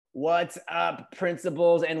What's up,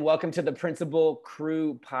 principals, and welcome to the Principal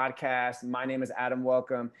Crew podcast. My name is Adam.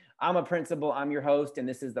 Welcome. I'm a principal. I'm your host, and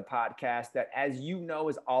this is the podcast that, as you know,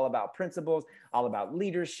 is all about principles, all about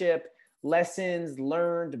leadership, lessons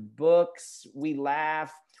learned, books. We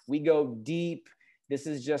laugh, we go deep. This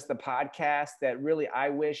is just the podcast that really I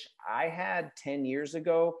wish I had 10 years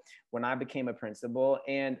ago when I became a principal.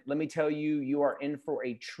 And let me tell you, you are in for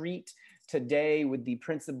a treat today with the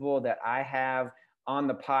principal that I have on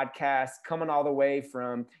the podcast, coming all the way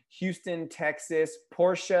from Houston, Texas,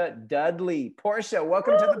 Porsha Dudley. Porsha,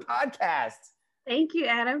 welcome to the podcast. Thank you,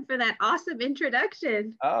 Adam, for that awesome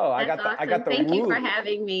introduction. Oh, That's awesome. I got the Thank woo. you for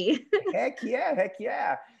having me. Heck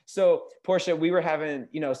yeah. So Porsha, we were having,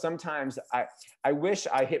 sometimes I wish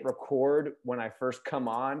I hit record when I first come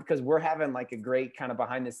on, because we're having like a great kind of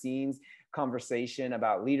behind the scenes conversation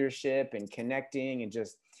about leadership and connecting and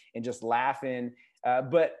just laughing.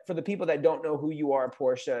 But for the people that don't know who you are,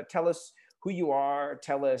 Porsha, tell us who you are,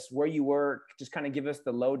 tell us where you work, just kind of give us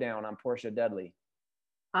the lowdown on Porsha Dudley.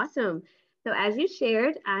 Awesome. So as you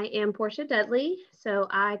shared, I am Porsha Dudley. So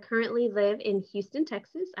I currently live in Houston,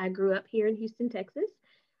 Texas. I grew up here in Houston, Texas.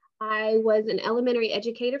 I was an elementary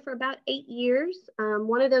educator for about 8 years.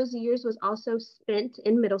 One of those years was also spent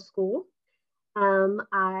in middle school.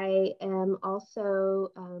 I am also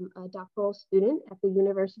a doctoral student at the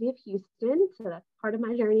University of Houston, so that's part of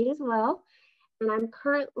my journey as well. And I'm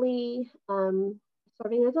currently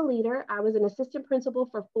serving as a leader. I was an assistant principal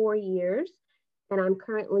for 4 years, and I'm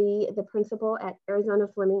currently the principal at Arizona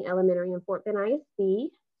Fleming Elementary in Fort Bend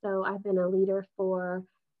ISD. So I've been a leader for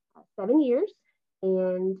 7 years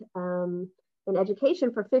and in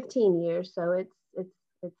education for 15 years. So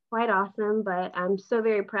it's quite awesome, but I'm so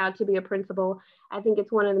very proud to be a principal. I think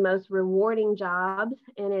it's one of the most rewarding jobs,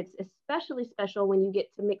 and it's especially special when you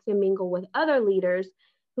get to mix and mingle with other leaders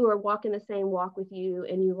who are walking the same walk with you,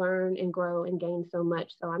 and you learn and grow and gain so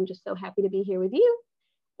much. So I'm just so happy to be here with you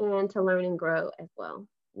and to learn and grow as well.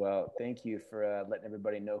 Well, thank you for letting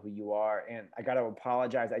everybody know who you are. And I got to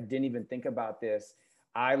apologize. I didn't even think about this.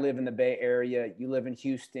 I live in the Bay Area. You live in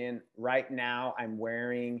Houston. Right now, I'm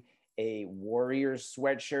wearing a Warriors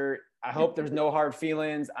sweatshirt. I hope there's no hard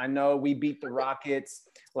feelings. I know we beat the Rockets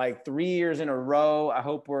like 3 years in a row. I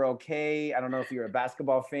hope we're okay. I don't know if you're a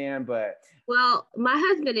basketball fan, but. Well, my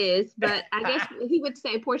husband is, but I guess he would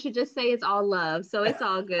say, Porsha, just say it's all love. So it's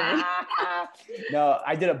all good. No,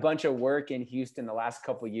 I did a bunch of work in Houston the last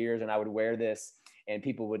couple of years, and I would wear this. And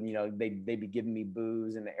people would, they'd be giving me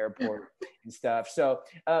booze in the airport and stuff. So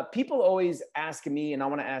people always ask me, and I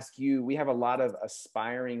want to ask you, we have a lot of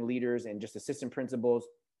aspiring leaders and just assistant principals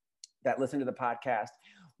that listen to the podcast.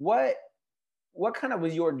 What kind of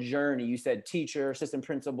was your journey? You said teacher, assistant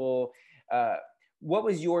principal. What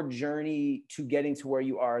was your journey to getting to where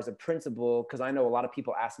you are as a principal? Because I know a lot of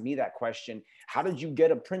people ask me that question. How did you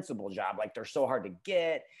get a principal job? Like, they're so hard to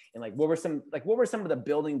get. And what were some of the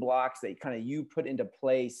building blocks that kind of you put into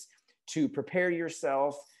place to prepare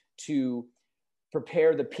yourself, to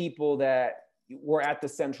prepare the people that were at the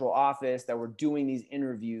central office that were doing these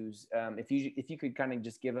interviews? If you could kind of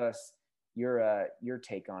just give us your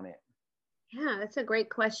take on it. Yeah, that's a great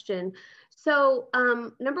question. So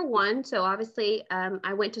number one, so obviously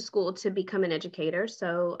I went to school to become an educator.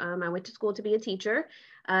 So I went to school to be a teacher.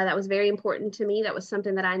 That was very important to me. That was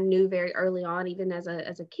something that I knew very early on, even as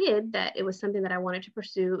a kid, that it was something that I wanted to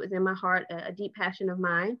pursue. It was in my heart, a deep passion of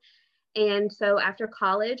mine. And so after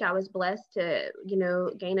college, I was blessed to,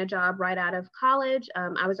 gain a job right out of college.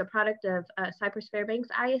 I was a product of Cypress Fairbanks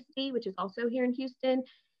ISD, which is also here in Houston.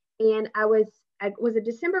 And I was a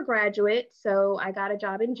December graduate, so I got a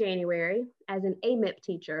job in January as an AMIP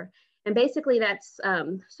teacher. And basically that's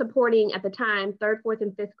supporting, at the time, 3rd, 4th,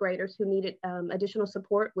 and 5th graders who needed additional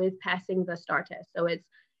support with passing the STAR test. So it's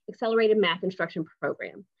Accelerated Math Instruction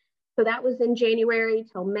Program. So that was in January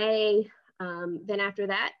till May. Then after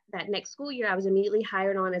that next school year, I was immediately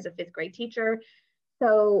hired on as a 5th grade teacher.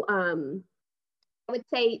 So I would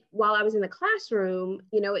say while I was in the classroom,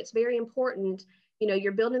 it's very important.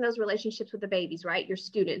 You're building those relationships with the babies, right? Your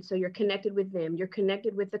students. So you're connected with them. You're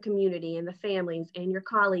connected with the community and the families and your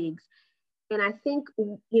colleagues. And I think,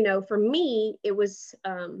 for me, it was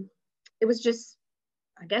just,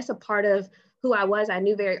 I guess, a part of who I was. I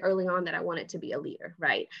knew very early on that I wanted to be a leader,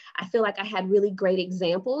 right? I feel like I had really great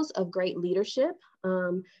examples of great leadership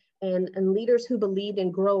and leaders who believed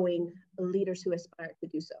in growing leaders who aspired to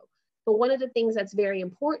do so. But one of the things that's very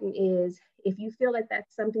important is if you feel like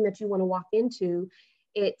that's something that you want to walk into,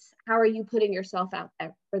 it's how are you putting yourself out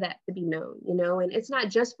there for that to be known, and it's not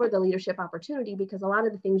just for the leadership opportunity, because a lot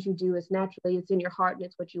of the things you do is naturally, it's in your heart and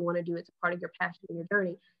it's what you want to do. It's a part of your passion and your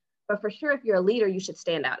journey. But for sure, if you're a leader, you should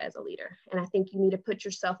stand out as a leader. And I think you need to put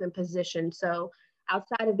yourself in position. So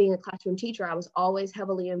outside of being a classroom teacher, I was always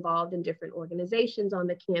heavily involved in different organizations on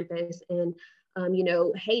the campus. And,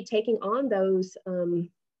 hey, taking on those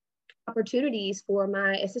opportunities for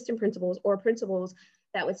my assistant principals or principals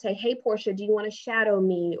that would say, hey, Porsha, do you want to shadow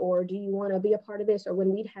me? Or do you want to be a part of this? Or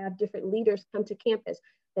when we'd have different leaders come to campus,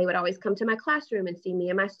 they would always come to my classroom and see me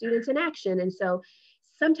and my students in action. And so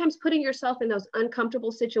sometimes putting yourself in those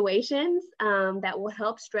uncomfortable situations that will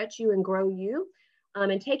help stretch you and grow you,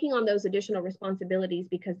 and taking on those additional responsibilities,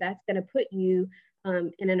 because that's going to put you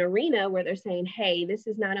in an arena where they're saying, hey, this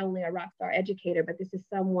is not only a rock star educator, but this is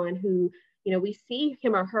someone who, we see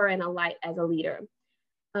him or her in a light as a leader.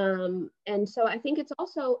 And so I think it's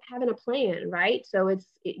also having a plan, right? So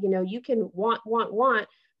you can want,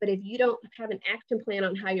 but if you don't have an action plan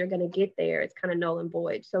on how you're going to get there, it's kind of null and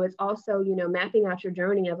void. So it's also, mapping out your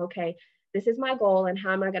journey of, okay, this is my goal and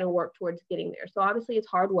how am I going to work towards getting there? So obviously it's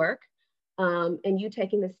hard work, and you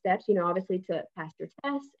taking the steps, obviously to pass your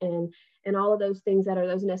tests and all of those things that are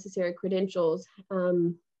those necessary credentials.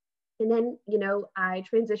 And then, I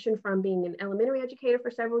transitioned from being an elementary educator for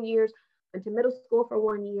several years, went to middle school for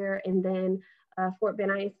 1 year, and then Fort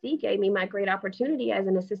Bend ISD gave me my great opportunity as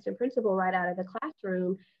an assistant principal right out of the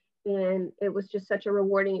classroom. And it was just such a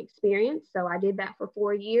rewarding experience. So I did that for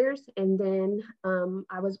 4 years. And then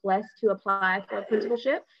I was blessed to apply for a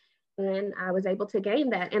principalship, and I was able to gain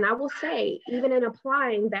that. And I will say, even in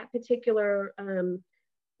applying that particular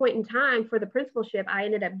point in time for the principalship, I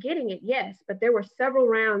ended up getting it, yes, but there were several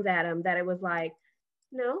rounds at them that it was like,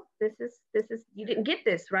 no, this is, you didn't get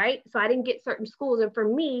this, right? So I didn't get certain schools. And for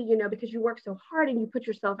me, because you work so hard and you put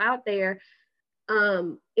yourself out there,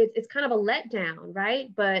 it's kind of a letdown, right?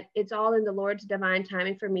 But it's all in the Lord's divine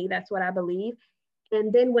timing for me. That's what I believe.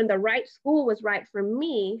 And then when the right school was right for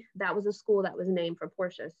me, that was a school that was named for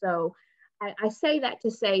Porsha. So I say that to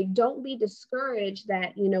say, don't be discouraged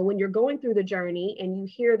that, when you're going through the journey and you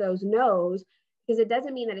hear those no's, because it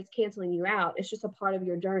doesn't mean that it's canceling you out. It's just a part of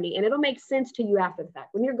your journey. And it'll make sense to you after the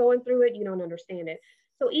fact. When you're going through it, you don't understand it.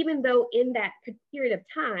 So even though in that period of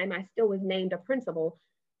time, I still was named a principal,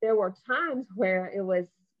 there were times where it was,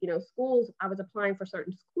 schools, I was applying for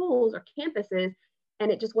certain schools or campuses,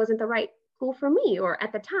 and it just wasn't the right school for me or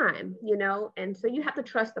at the time, and so you have to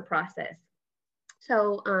trust the process.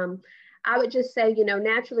 So I would just say,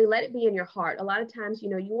 naturally let it be in your heart. A lot of times, you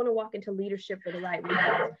want to walk into leadership for the right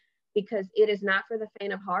reasons, because it is not for the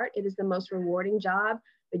faint of heart. It is the most rewarding job,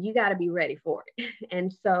 but you got to be ready for it.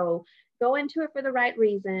 And so go into it for the right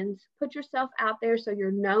reasons, put yourself out there so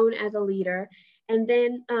you're known as a leader, and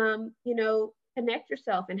then, connect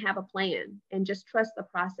yourself and have a plan and just trust the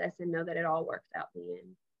process and know that it all works out in the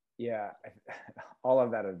end. Yeah, all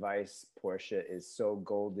of that advice, Porsha, is so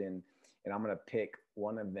golden. And I'm going to pick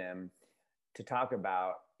one of them to talk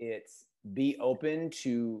about. It's be open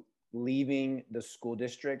to leaving the school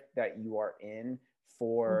district that you are in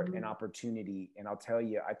for an opportunity. And I'll tell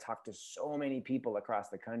you, I talked to so many people across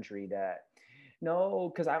the country that,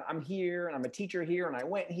 no, because I'm here and I'm a teacher here and I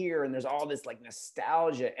went here, and there's all this like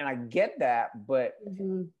nostalgia. And I get that, but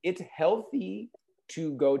it's healthy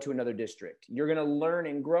to go to another district. You're going to learn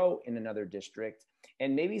and grow in another district.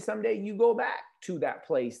 And maybe someday you go back to that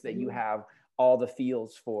place that you have all the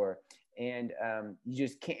feels for. And you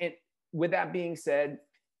just can't. With that being said,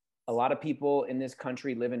 a lot of people in this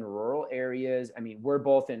country live in rural areas. I mean, we're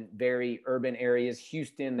both in very urban areas.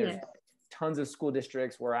 Houston, there's tons of school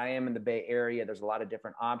districts. Where I am in the Bay Area, there's a lot of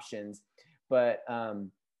different options. But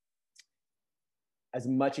as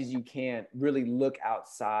much as you can, really look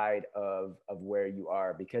outside of where you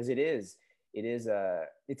are, because it's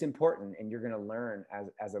important, and you're going to learn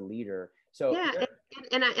as a leader. So yeah,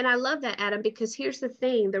 and I love that, Adam, because here's the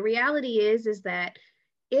thing. The reality is that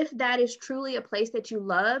if that is truly a place that you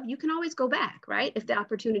love, you can always go back, right? If the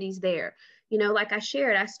opportunity's there. Like I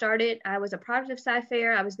shared, I was a product of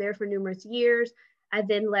Sci-Fair. I was there for numerous years. I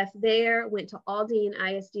then left there, went to Aldine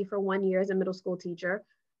ISD for 1 year as a middle school teacher.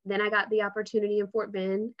 Then I got the opportunity in Fort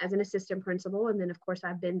Bend as an assistant principal. And then of course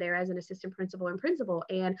I've been there as an assistant principal and principal.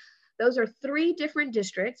 And those are 3 different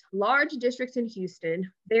districts, large districts in Houston,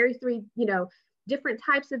 very 3, different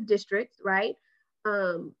types of districts, right?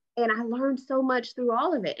 And I learned so much through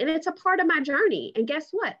all of it. And it's a part of my journey. And guess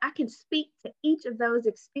what? I can speak to each of those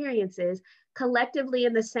experiences collectively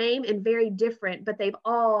in the same and very different, but they've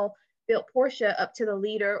all built Porsha up to the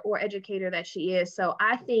leader or educator that she is. So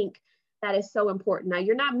I think that is so important. Now,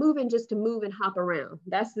 you're not moving just to move and hop around.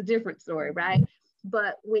 That's the different story, right?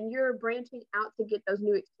 But when you're branching out to get those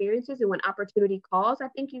new experiences and when opportunity calls, I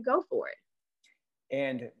think you go for it.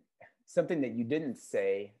 And something that you didn't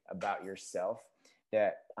say about yourself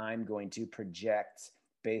that I'm going to project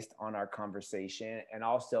based on our conversation and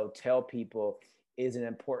also tell people is an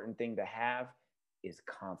important thing to have is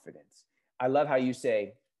confidence. I love how you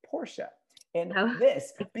say Porsha and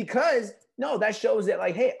this, because no, that shows that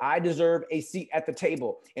like, hey, I deserve a seat at the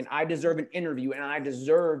table and I deserve an interview and I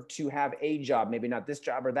deserve to have a job, maybe not this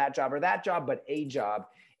job or that job or that job, but a job.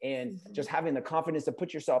 And just having the confidence to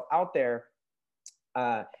put yourself out there.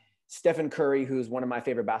 Stephen Curry, who's one of my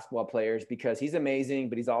favorite basketball players because he's amazing,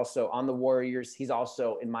 but he's also on the Warriors. He's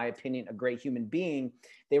also, in my opinion, a great human being.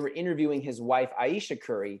 They were interviewing his wife, Aisha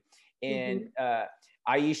Curry, and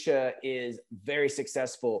Aisha is very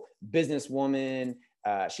successful businesswoman.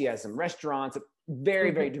 She has some restaurants,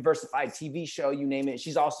 very, very diversified TV show, you name it.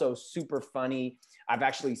 She's also super funny. I've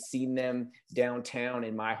actually seen them downtown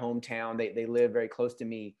in my hometown. They live very close to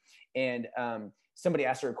me. And somebody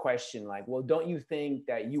asked her a question like, well, don't you think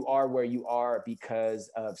that you are where you are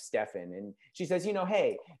because of Stephen? And she says, you know,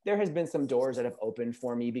 hey, there has been some doors that have opened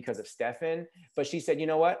for me because of Stephen. But she said, you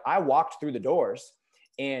know what? I walked through the doors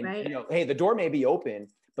and, you know, hey, the door may be open,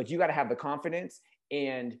 but you got to have the confidence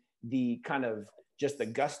and the kind of just the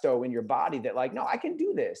gusto in your body that like, no, I can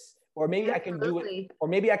do this. Or maybe I can do it, or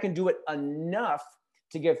maybe I can do it enough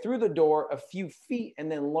to get through the door a few feet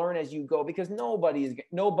and then learn as you go, because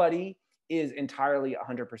nobody is entirely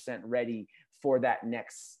 100% ready for that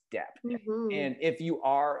next step. And if you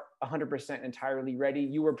are 100% entirely ready,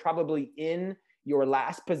 you were probably in your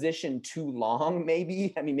last position too long,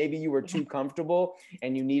 maybe. I mean, maybe you were too comfortable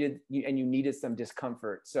and you needed some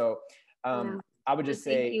discomfort. So I would just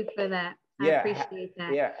say, thank you for that. I appreciate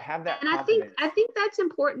that. Yeah, have that and confidence. I think that's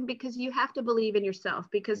important because you have to believe in yourself,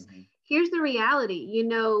 because here's the reality. You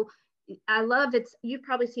know, I love it. You've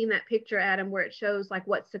probably seen that picture, Adam, where it shows like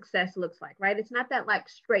what success looks like, right? It's not that like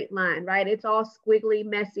straight line, right? It's all squiggly,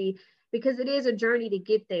 messy, because it is a journey to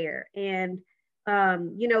get there. And,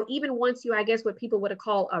 you know, even once you, I guess what people would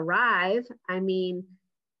call arrive, I mean,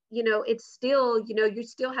 you know, it's still, you know, you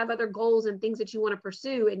still have other goals and things that you want to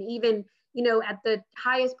pursue. And even, you know, at the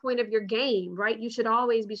highest point of your game, right? You should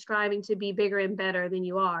always be striving to be bigger and better than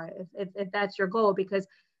you are, if that's your goal, because,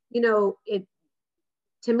 you know,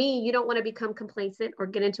 to me, you don't want to become complacent or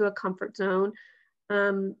get into a comfort zone.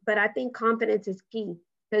 But I think confidence is key,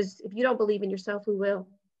 because if you don't believe in yourself, who will?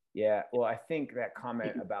 Yeah, well, I think that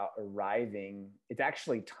comment about arriving, it's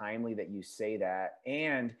actually timely that you say that,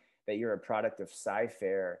 and that you're a product of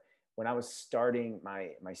Sci-Fair. When I was starting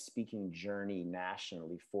my speaking journey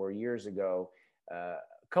nationally 4 years ago, a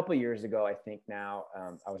couple of years ago, I think now,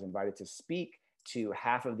 I was invited to speak to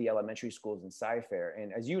half of the elementary schools in Sci-Fair.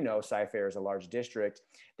 And as you know, Sci-Fair is a large district.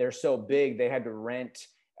 They're so big, they had to rent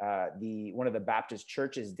one of the Baptist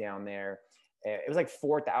churches down there. It was like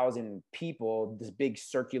 4,000 people, this big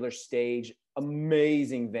circular stage,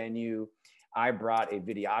 amazing venue. I brought a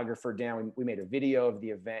videographer down. We made a video of the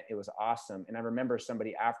event. It was awesome. And I remember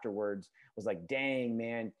somebody afterwards was like, dang,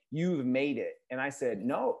 man, you've made it. And I said,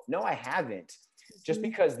 no, I haven't. Just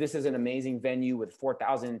because this is an amazing venue with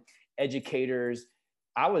 4,000 educators,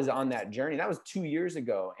 I was on that journey. That was 2 years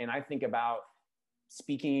ago. And I think about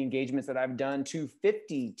speaking engagements that I've done to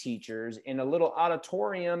 50 teachers in a little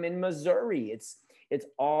auditorium in Missouri. It's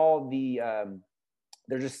all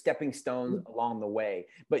they're just stepping stones along the way.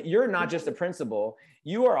 But you're not just a principal,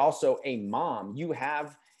 you are also a mom.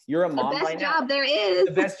 You're a mom right now. The best job there is.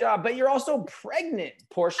 The best job, but you're also pregnant,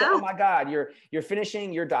 Porsha. Oh my God, you're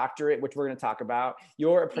finishing your doctorate, which we're going to talk about.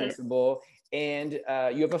 You're a principal, and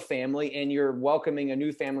you have a family, and you're welcoming a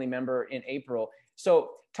new family member in April.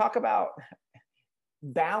 So talk about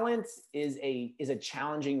balance is a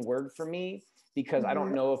challenging word for me, because I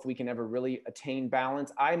don't know if we can ever really attain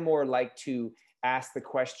balance. I more like to ask the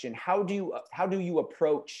question, how do you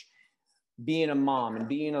approach being a mom and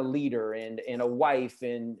being a leader and a wife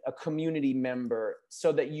and a community member,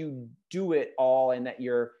 so that you do it all and that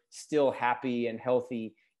you're still happy and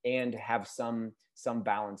healthy and have some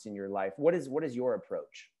balance in your life? What is your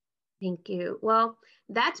approach? Thank you. Well,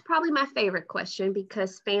 that's probably my favorite question,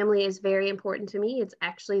 because family is very important to me. It's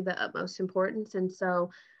actually the utmost importance. And so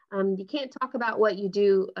you can't talk about what you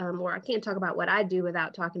do, or I can't talk about what I do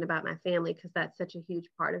without talking about my family, because that's such a huge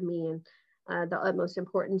part of me and the utmost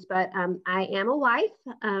importance. But I am a wife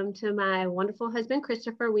to my wonderful husband,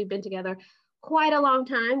 Christopher. We've been together quite a long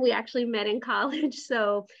time. We actually met in college.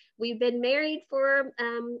 So we've been married for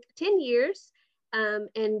 10 years.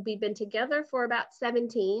 And we've been together for about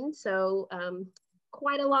 17. So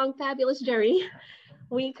quite a long, fabulous journey.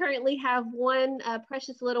 We currently have one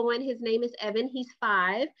precious little one. His name is Evan. He's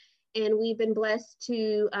 5. And we've been blessed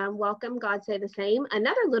to welcome, God say the same,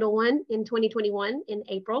 another little one in 2021 in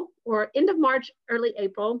April, or end of March, early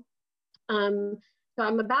April. So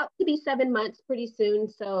I'm about to be 7 months pretty soon.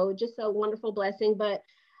 So just a wonderful blessing. But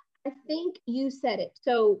I think you said it.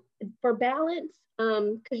 So for balance,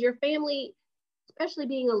 because your family, especially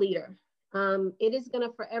being a leader, it is going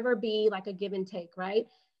to forever be like a give and take, right?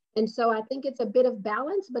 And so I think it's a bit of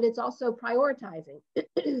balance, but it's also prioritizing.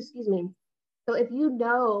 Excuse me. So if you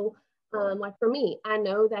know, like for me, I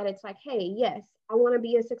know that it's like, hey, yes, I want to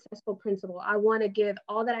be a successful principal. I want to give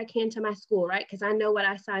all that I can to my school, right? Because I know what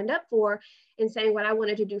I signed up for in saying what I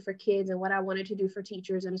wanted to do for kids and what I wanted to do for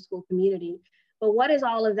teachers in a school community. But what is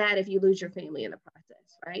all of that if you lose your family in the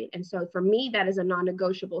process, right? And so for me, that is a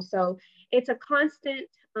non-negotiable. So it's a constant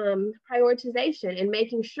prioritization and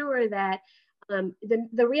making sure that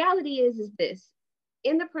the reality is this: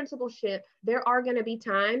 in the principalship, there are going to be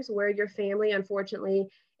times where your family, unfortunately,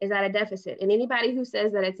 is at a deficit. And anybody who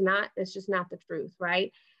says that it's not, that's just not the truth,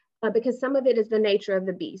 right? Because some of it is the nature of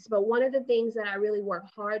the beast. But one of the things that I really work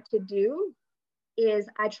hard to do is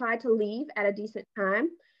I try to leave at a decent time.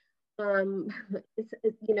 Um, I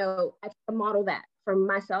try to model that for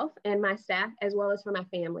myself and my staff, as well as for my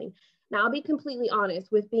family. Now, I'll be completely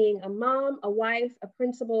honest with being a mom, a wife, a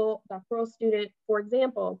principal, doctoral student. For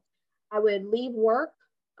example, I would leave work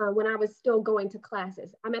when I was still going to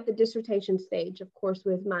classes. I'm at the dissertation stage, of course,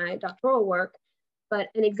 with my doctoral work. But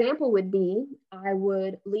an example would be I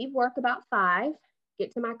would leave work about 5,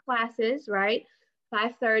 get to my classes, right?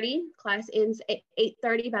 5:30, class ends at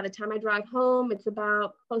 8:30. By the time I drive home, it's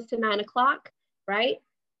about close to 9 o'clock, right?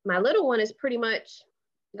 My little one is pretty much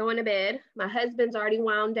going to bed. My husband's already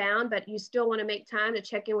wound down, but you still want to make time to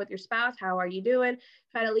check in with your spouse. How are you doing?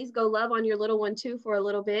 Try to at least go love on your little one too for a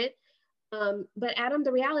little bit. But Adam,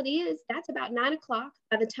 the reality is that's about 9 o'clock.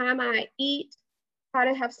 By the time I eat, try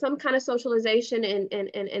to have some kind of socialization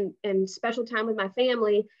and special time with my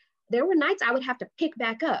family, there were nights I would have to pick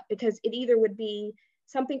back up because it either would be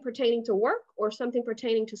something pertaining to work or something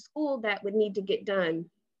pertaining to school that would need to get done.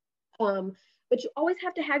 But you always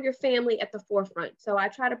have to have your family at the forefront. So I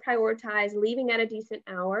try to prioritize leaving at a decent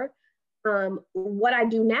hour. What I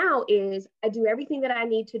do now is I do everything that I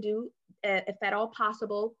need to do, if at all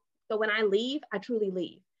possible. So when I leave, I truly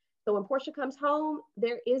leave. So when Porsha comes home,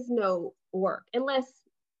 there is no work unless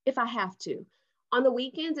if I have to. On the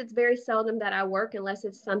weekends, it's very seldom that I work unless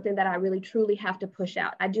it's something that I really truly have to push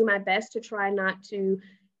out. I do my best to try not to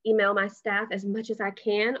email my staff as much as I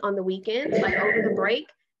can on the weekends, like over the break.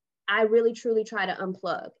 I really truly try to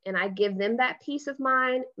unplug and I give them that peace of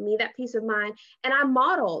mind, me that peace of mind. And I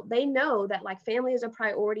model, they know that like family is a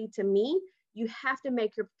priority to me. You have to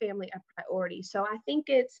make your family a priority. So I think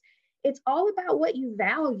it's all about what you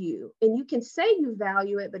value, and you can say you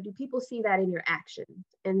value it, but do people see that in your actions?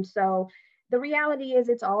 And so the reality is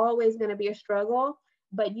it's always going to be a struggle,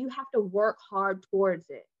 but you have to work hard towards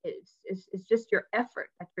it. It's just your effort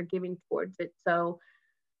that you're giving towards it. So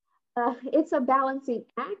it's a balancing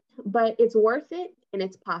act, but it's worth it and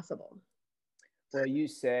it's possible. Well, you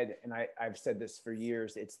said, and I've said this for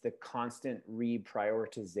years, it's the constant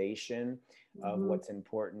reprioritization of what's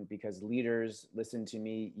important, because leaders, listen to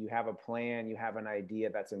me, you have a plan, you have an idea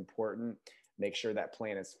that's important. Make sure that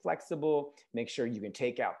plan is flexible. Make sure you can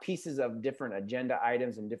take out pieces of different agenda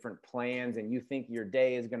items and different plans. And you think your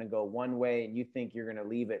day is going to go one way and you think you're going to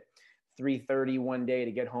leave at 3:30 one day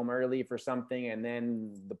to get home early for something. And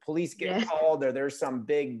then the police get called, or there's some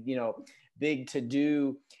big, big to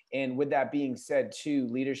do. And with that being said too,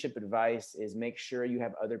 leadership advice is make sure you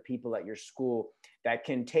have other people at your school that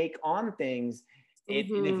can take on things.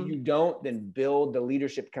 And if you don't, then build the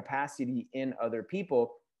leadership capacity in other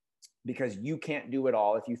people, because you can't do it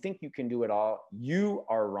all. If you think you can do it all, you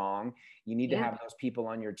are wrong. You need to have those people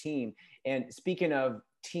on your team. And speaking of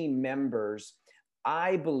team members,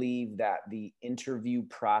 I believe that the interview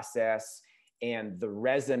process and the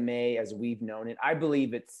resume as we've known it, I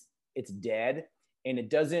believe it's dead, and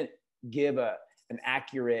it doesn't give an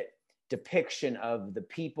accurate depiction of the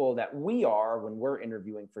people that we are when we're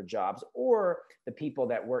interviewing for jobs, or the people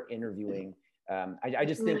that we're interviewing. I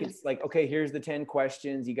just think it's like, okay, here's the 10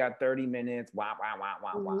 questions. You got 30 minutes. Wow, wow, wow,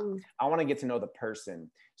 wow, wow. I want to get to know the person.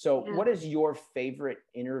 So what is your favorite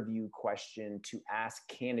interview question to ask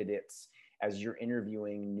candidates as you're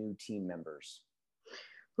interviewing new team members?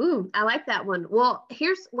 Ooh, I like that one. Well,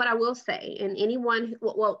 here's what I will say. And anyone,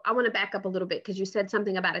 well, I want to back up a little bit because you said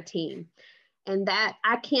something about a team, and that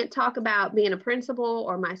I can't talk about being a principal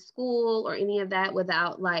or my school or any of that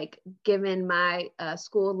without like giving my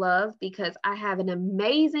school love, because I have an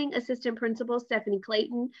amazing assistant principal, Stephanie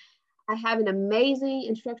Clayton. I have an amazing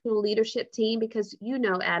instructional leadership team because,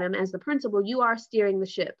 Adam, as the principal, you are steering the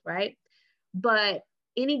ship, right? But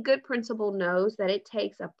any good principal knows that it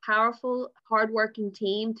takes a powerful, hardworking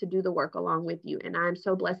team to do the work along with you. And I'm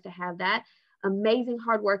so blessed to have that. Amazing,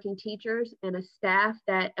 hardworking teachers and a staff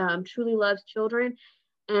that truly loves children.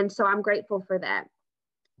 And so I'm grateful for that.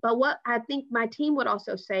 But what I think my team would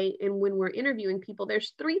also say, and when we're interviewing people,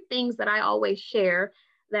 there's three things that I always share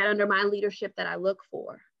that under my leadership that I look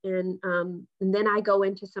for. And then I go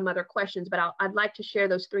into some other questions, but I'd like to share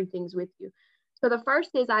those three things with you. So the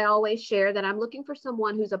first is I always share that I'm looking for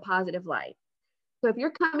someone who's a positive light. So if you're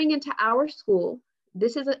coming into our school,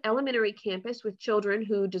 this is an elementary campus with children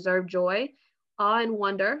who deserve joy, awe, and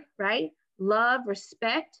wonder, right? Love,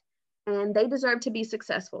 respect, and they deserve to be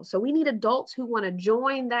successful. So we need adults who want to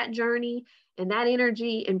join that journey and that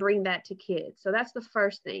energy and bring that to kids. So that's the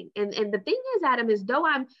first thing. And the thing is, Adam, is though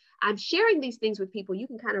I'm sharing these things with people, you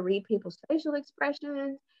can kind of read people's facial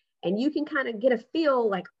expressions and you can kind of get a feel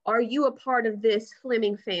like, are you a part of this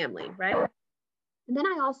Fleming family, right? And then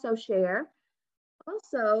I also share,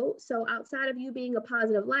 so outside of you being a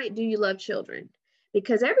positive light, do you love children?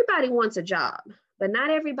 Because everybody wants a job, but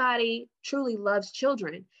not everybody truly loves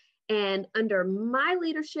children. And under my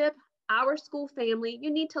leadership, our school family,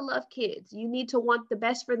 you need to love kids. You need to want the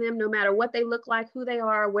best for them, no matter what they look like, who they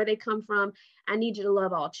are, where they come from. I need you to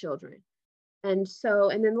love all children. And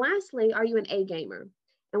then lastly, are you an A gamer?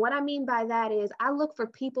 And what I mean by that is I look for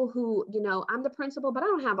people who, I'm the principal, but I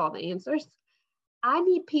don't have all the answers. I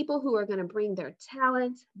need people who are going to bring their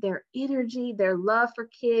talent, their energy, their love for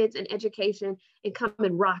kids and education and come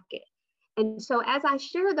and rock it. And so as I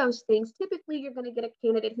share those things, typically you're going to get a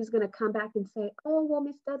candidate who's going to come back and say, oh, well,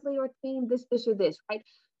 Miss Dudley or team, this, or this, right?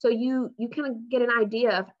 So you kind of get an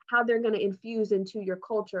idea of how they're going to infuse into your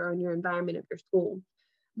culture and your environment of your school.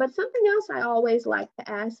 But something else I always like to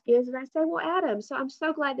ask is, and I say, well, Adam, so I'm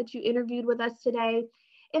so glad that you interviewed with us today.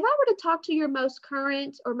 If I were to talk to your most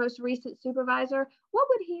current or most recent supervisor, what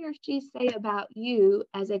would he or she say about you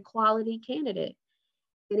as a quality candidate?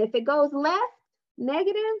 And if it goes left,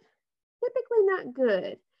 negative, typically not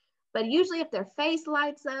good. But usually if their face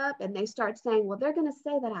lights up and they start saying, well, they're going to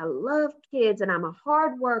say that I love kids and I'm a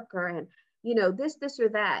hard worker and, this, or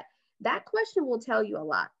that, that question will tell you a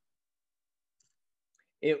lot.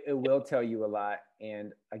 It will tell you a lot.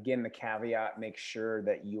 And again, the caveat, make sure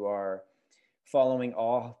that you are following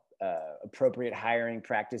all appropriate hiring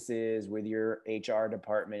practices with your HR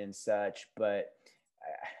department and such. But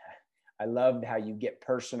I loved how you get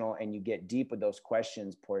personal and you get deep with those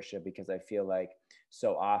questions, Porsha, because I feel like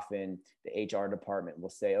so often the HR department will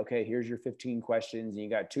say, okay, here's your 15 questions and you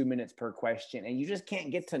got 2 minutes per question. And you just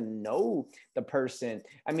can't get to know the person.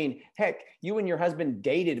 I mean, heck, you and your husband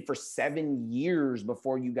dated for 7 years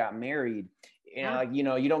before you got married.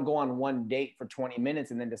 You don't go on one date for 20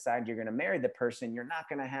 minutes and then decide you're going to marry the person. You're not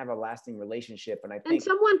going to have a lasting relationship. And I think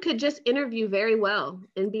someone could just interview very well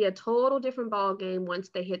and be a total different ball game once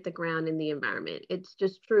they hit the ground in the environment. It's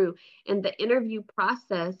just true. And the interview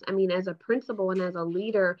process, I mean, as a principal and as a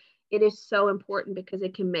leader, it is so important because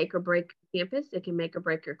it can make or break campus. It can make or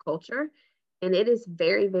break your culture. And it is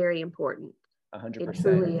very, very important. 100%. It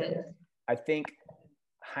truly is. I think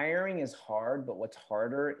hiring is hard, but what's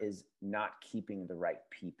harder is not keeping the right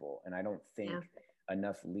people. And I don't think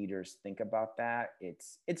enough leaders think about that.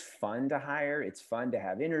 It's fun to hire. It's fun to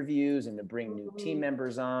have interviews and to bring new team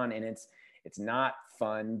members on. And it's not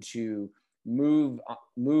fun to move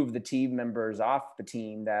the team members off the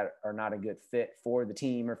team that are not a good fit for the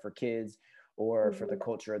team or for kids or for the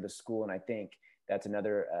culture of the school. And I think that's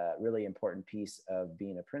another really important piece of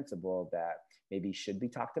being a principal that maybe should be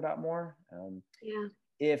talked about more.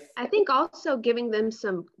 I think also giving them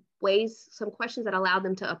some questions that allow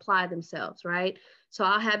them to apply themselves, right? So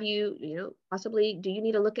I'll have you, possibly, do you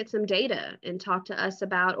need to look at some data and talk to us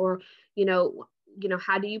about, or,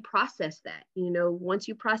 how do you process that? Once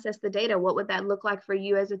you process the data, what would that look like for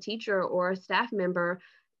you as a teacher or a staff member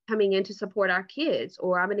coming in to support our kids?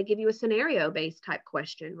 Or I'm going to give you a scenario-based type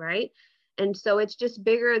question, right? And so it's just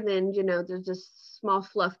bigger than, there's just small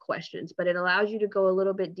fluff questions, but it allows you to go a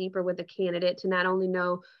little bit deeper with the candidate to not only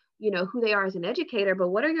know, who they are as an educator, but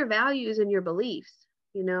what are your values and your beliefs,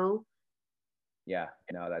 Yeah,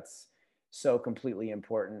 no, that's so completely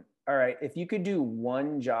important. All right. If you could do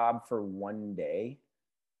one job for one day,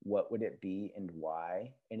 what would it be and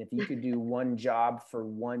why? And if you could do one job for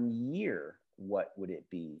 1 year, what would it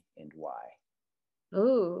be and why?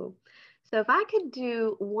 Oh, so if I could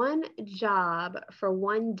do one job for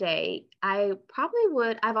one day, I probably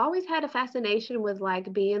would. I've always had a fascination with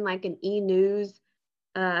like being like an e-news,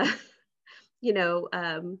 uh, you know,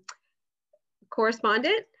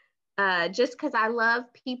 correspondent. just because I love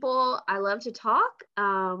people, I love to talk.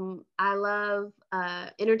 I love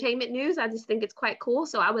entertainment news. I just think it's quite cool.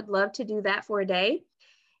 So I would love to do that for a day.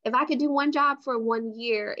 If I could do one job for 1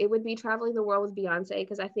 year, it would be traveling the world with Beyonce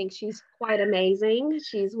because I think she's quite amazing.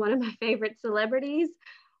 She's one of my favorite celebrities.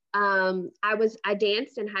 I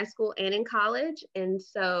danced in high school and in college, and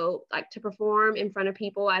so like to perform in front of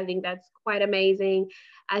people, I think that's quite amazing.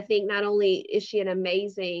 I think not only is she an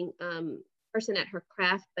amazing person at her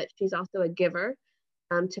craft, but she's also a giver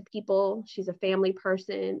to people. She's a family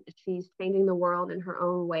person. She's changing the world in her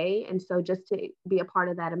own way, and so just to be a part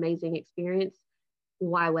of that amazing experience,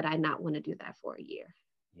 why would I not want to do that for a year?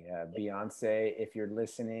 Yeah, Beyonce, if you're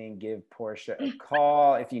listening, give Porsha a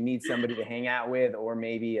call if you need somebody to hang out with, or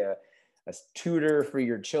maybe a tutor for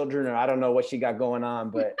your children, or I don't know what she got going on,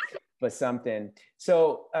 but something.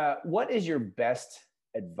 So what is your best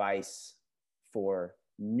advice for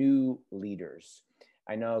new leaders?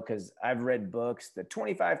 I know because I've read books, the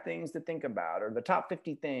 25 things to think about, or the top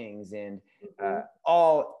 50 things, and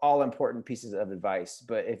all important pieces of advice.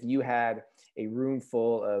 But if you had a room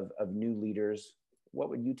full of new leaders, what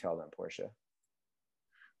would you tell them, Porsha?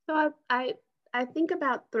 So I think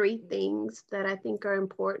about three things that I think are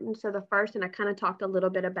important. So the first, and I kind of talked a little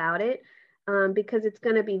bit about it, because it's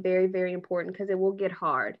going to be very, very important because it will get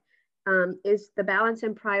hard, is the balance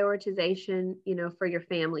and prioritization, for your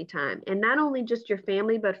family time. And not only just your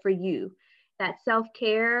family, but for you. That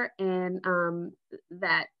self-care and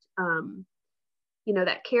that,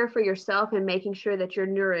 that care for yourself and making sure that you're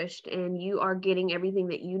nourished and you are getting everything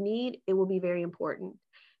that you need, it will be very important.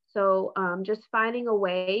 So just finding a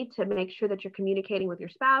way to make sure that you're communicating with your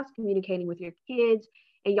spouse, communicating with your kids,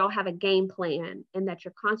 and y'all have a game plan and that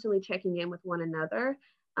you're constantly checking in with one another,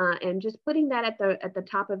 and just putting that at the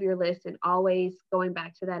top of your list and always going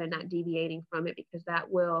back to that and not deviating from it, because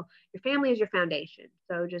your family is your foundation.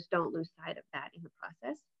 So just don't lose sight of that in the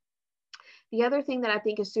process. The other thing that I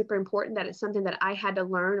think is super important, that is something that I had to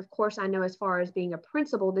learn. Of course, I know as far as being a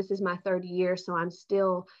principal, this is my third year, so I'm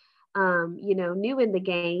still new in the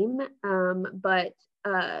game. But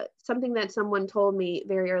something that someone told me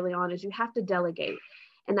very early on is you have to delegate.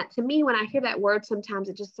 And that, to me, when I hear that word, sometimes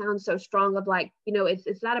it just sounds so strong of like,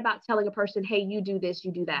 it's not about telling a person, hey, you do this,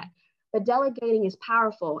 you do that. But delegating is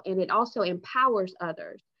powerful, and it also empowers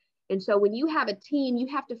others. And so when you have a team, you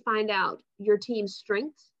have to find out your team's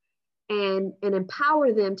strengths and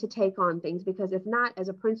empower them to take on things, because if not, as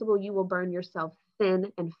a principal, you will burn yourself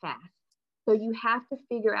thin and fast. So you have to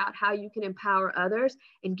figure out how you can empower others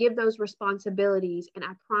and give those responsibilities. And I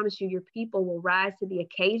promise you, your people will rise to the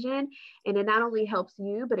occasion. And it not only helps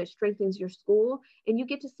you, but it strengthens your school. And you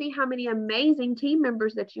get to see how many amazing team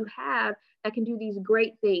members that you have that can do these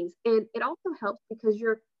great things. And it also helps because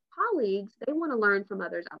your colleagues, they want to learn from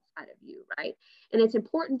others outside of you, right? And it's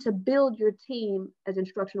important to build your team as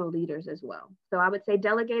instructional leaders as well. So I would say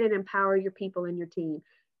delegate and empower your people and your team.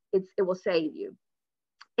 It will save you.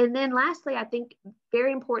 And then lastly, I think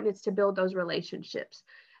very important is to build those relationships,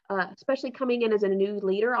 especially coming in as a new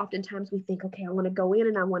leader. Oftentimes we think, okay, I want to go in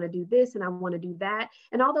and I want to do this and I want to do that.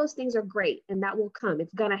 And all those things are great and that will come.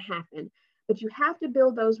 It's going to happen. But you have to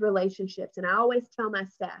build those relationships. And I always tell my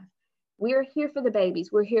staff, we're here for the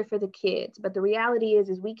babies. We're here for the kids. But the reality is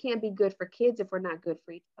we can't be good for kids if we're not good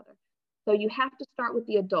for each other. So you have to start with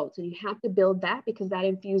the adults and you have to build that, because that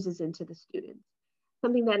infuses into the students.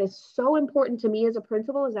 Something that is so important to me as a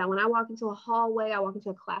principal is that when I walk into a hallway, I walk into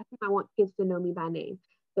a classroom, I want kids to know me by name.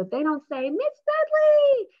 So if they don't say, Miss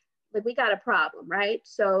Dudley, like we got a problem, right?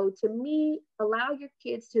 So to me, allow your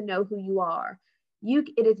kids to know who you are.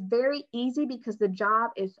 It is very easy because the job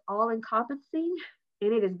is all encompassing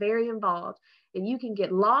and it is very involved. And you can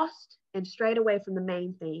get lost and strayed away from the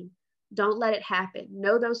main thing. Don't let it happen.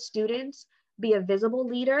 Know those students. Be a visible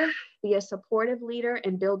leader, be a supportive leader,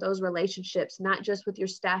 and build those relationships, not just with your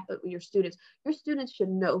staff, but with your students. Your students should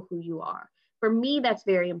know who you are. For me, that's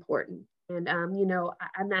very important. And,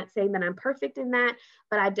 I'm not saying that I'm perfect in that,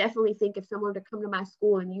 but I definitely think if someone were to come to my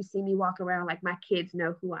school and you see me walk around, like my kids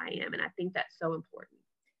know who I am. And I think that's so important.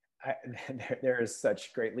 There is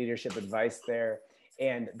such great leadership advice there.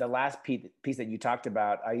 And the last piece that you talked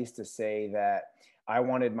about, I used to say that I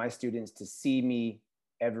wanted my students to see me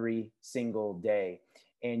every single day.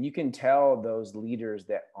 And you can tell those leaders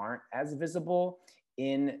that aren't as visible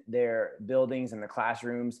in their buildings and the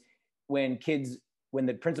classrooms when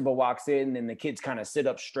the principal walks in and the kids kind of sit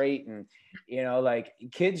up straight, and like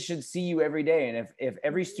kids should see you every day. And if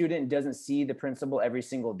every student doesn't see the principal every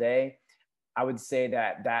single day, I would say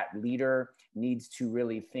that leader needs to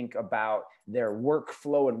really think about their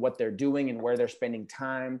workflow and what they're doing and where they're spending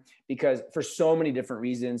time, because for so many different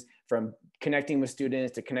reasons, from connecting with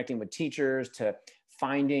students to connecting with teachers to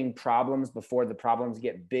finding problems before the problems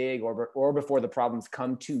get big or before the problems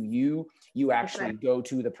come to you. You actually go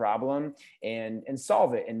to the problem and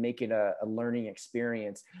solve it and make it a learning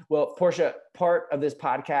experience. Well, Porsha, part of this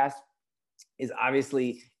podcast is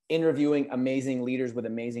obviously interviewing amazing leaders with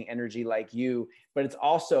amazing energy like you, but it's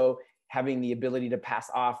also having the ability to pass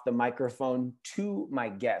off the microphone to my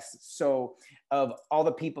guests. So of all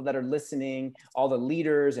the people that are listening, all the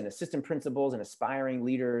leaders and assistant principals and aspiring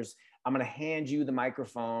leaders, I'm going to hand you the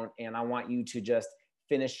microphone and I want you to just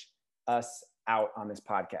finish us out on this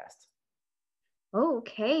podcast.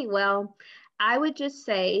 Okay, well, I would just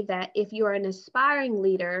say that if you are an aspiring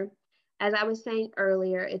leader, as I was saying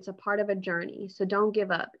earlier, it's a part of a journey. So don't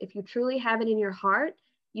give up. If you truly have it in your heart,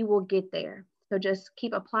 you will get there. So just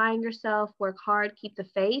keep applying yourself, work hard, keep the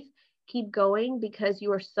faith, keep going because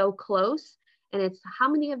you are so close. And it's how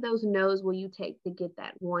many of those no's will you take to get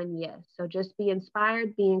that one yes? So just be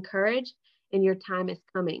inspired, be encouraged, and your time is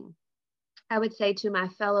coming. I would say to my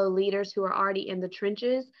fellow leaders who are already in the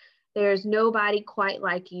trenches, there's nobody quite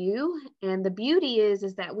like you. And the beauty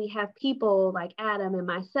is that we have people like Adam and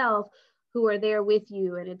myself who are there with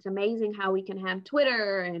you. And it's amazing how we can have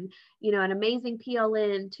Twitter and, an amazing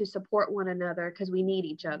PLN to support one another because we need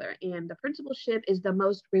each other. And the principalship is the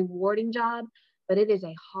most rewarding job, but it is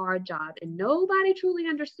a hard job and nobody truly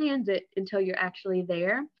understands it until you're actually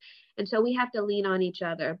there. And so we have to lean on each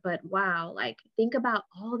other. But wow, like think about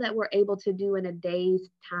all that we're able to do in a day's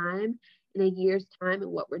time, in a year's time,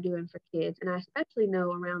 and what we're doing for kids. And I especially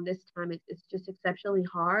know around this time, it's just exceptionally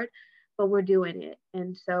hard, but we're doing it.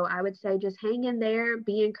 And so I would say just hang in there,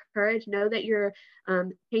 be encouraged, know that you're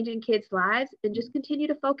changing kids' lives, and just continue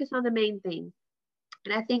to focus on the main thing.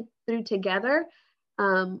 And I think through together,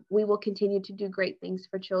 we will continue to do great things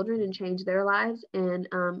for children and change their lives and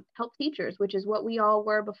help teachers, which is what we all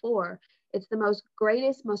were before. It's the most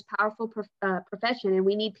greatest, most powerful profession. And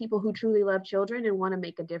we need people who truly love children and want to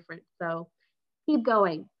make a difference. So keep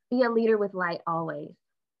going. Be a leader with light always.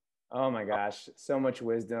 Oh my gosh, so much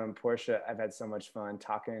wisdom. Porsha, I've had so much fun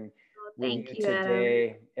talking with you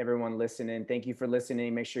today. Adam. Everyone listening, thank you for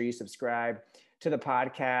listening. Make sure you subscribe to the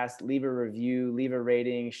podcast, leave a review, leave a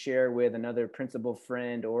rating, share with another principal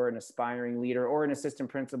friend or an aspiring leader or an assistant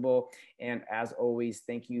principal. And as always,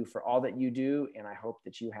 thank you for all that you do. And I hope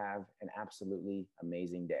that you have an absolutely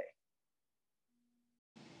amazing day.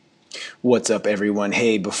 What's up, everyone?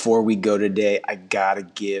 Hey, before we go today, I gotta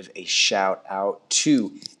give a shout out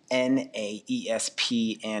to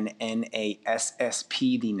NAESP and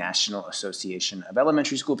NASSP, the National Association of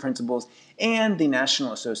Elementary School Principals, and the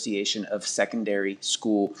National Association of Secondary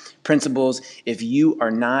School Principals. If you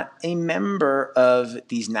are not a member of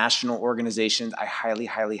these national organizations, I highly,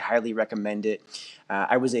 highly, highly recommend it.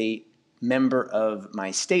 I was a member of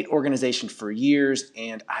my state organization for years,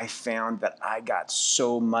 and I found that I got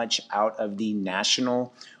so much out of the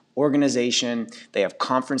national organization. They have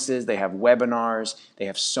conferences, they have webinars, they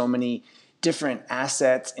have so many different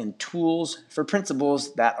assets and tools for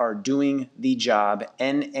principals that are doing the job.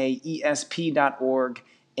 NAESP.org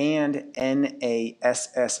and NASSP.org.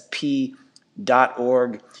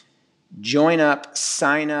 Join up,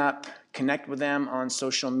 sign up, connect with them on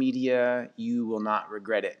social media. You will not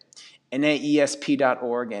regret it.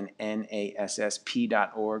 NAESP.org and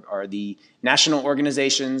NASSP.org are the national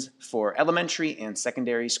organizations for elementary and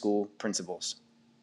secondary school principals.